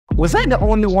Was I the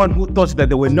only one who thought that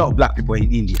there were not black people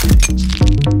in India?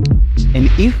 And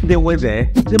if they were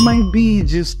there, they might be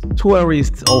just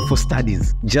tourists or for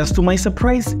studies. Just to my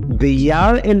surprise, there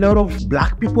are a lot of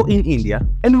black people in India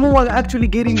and who are actually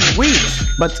getting rich.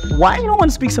 But why no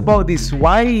one speaks about this?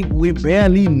 Why we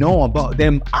barely know about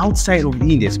them outside of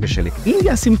India especially?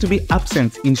 India seems to be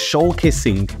absent in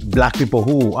showcasing black people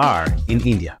who are in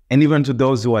India. And even to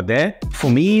those who are there, for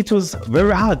me it was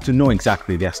very hard to know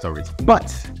exactly their stories.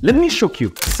 But let me shock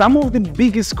you, some of the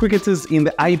biggest cricketers in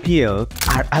the IPL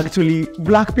are actually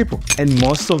black people, and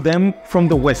most of them from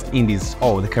the West Indies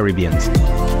or the Caribbean.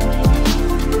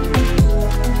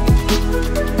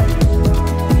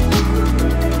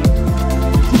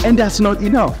 And that's not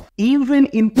enough. Even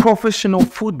in professional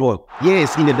football,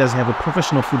 yes, India does have a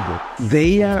professional football.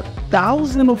 There are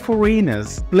thousands of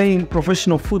foreigners playing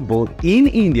professional football in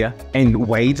India. And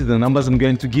wait, the numbers I'm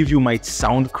going to give you might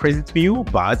sound crazy to you,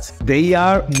 but they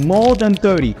are more than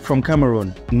 30 from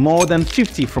Cameroon, more than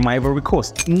 50 from Ivory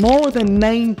Coast, more than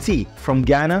 90 from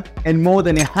Ghana, and more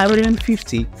than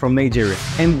 150 from Nigeria.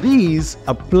 And these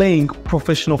are playing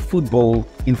professional football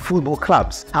in football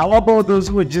clubs. How about those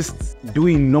who are just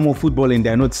doing normal football and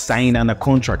they're not signed on a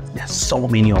contract? There's so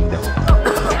many of them.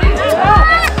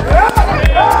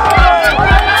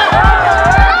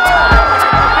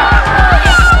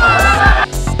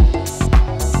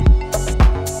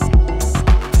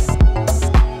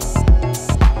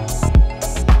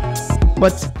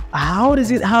 But how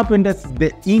does it happen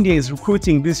that India is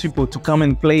recruiting these people to come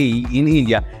and play in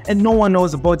India and no one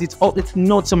knows about it? Oh, it's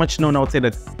not so much known outside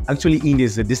that actually India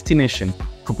is a destination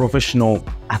for professional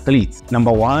athletes.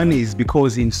 Number one is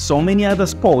because in so many other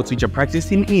sports which are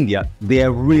practiced in India, they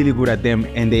are really good at them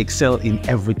and they excel in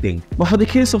everything. But for the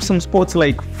case of some sports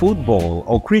like football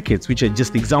or cricket, which are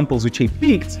just examples which I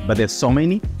picked, but there's so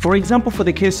many. For example, for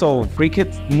the case of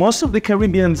cricket, most of the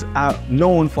Caribbeans are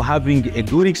known for having a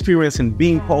good experience and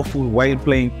being powerful while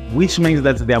playing, which means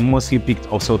that they are mostly picked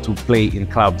also to play in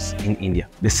clubs in India.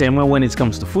 The same way when it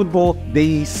comes to football,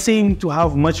 they seem to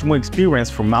have much more experience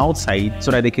from outside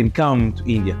so that they can come to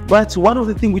India. But one of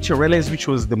the things which I realized which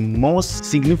was the most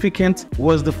significant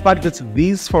was the fact that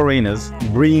these foreigners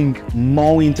bring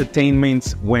more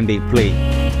entertainment when they play.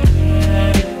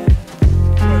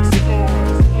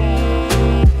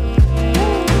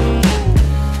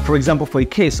 For example, for a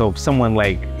case of someone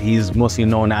like, he's mostly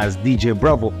known as DJ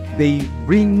Bravo, they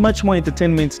bring much more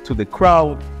entertainment to the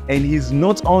crowd, and he's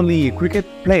not only a cricket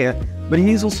player, but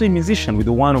he's also a musician with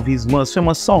one of his most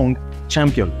famous songs,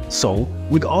 Champion. So,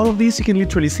 with all of this, you can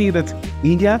literally see that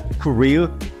India, Korea,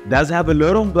 does have a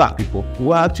lot of black people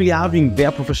who are actually having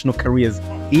their professional careers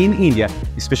in India,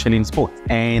 especially in sport.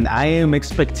 And I am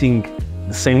expecting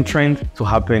the same trend to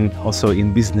happen also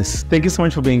in business. Thank you so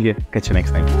much for being here. Catch you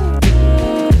next time.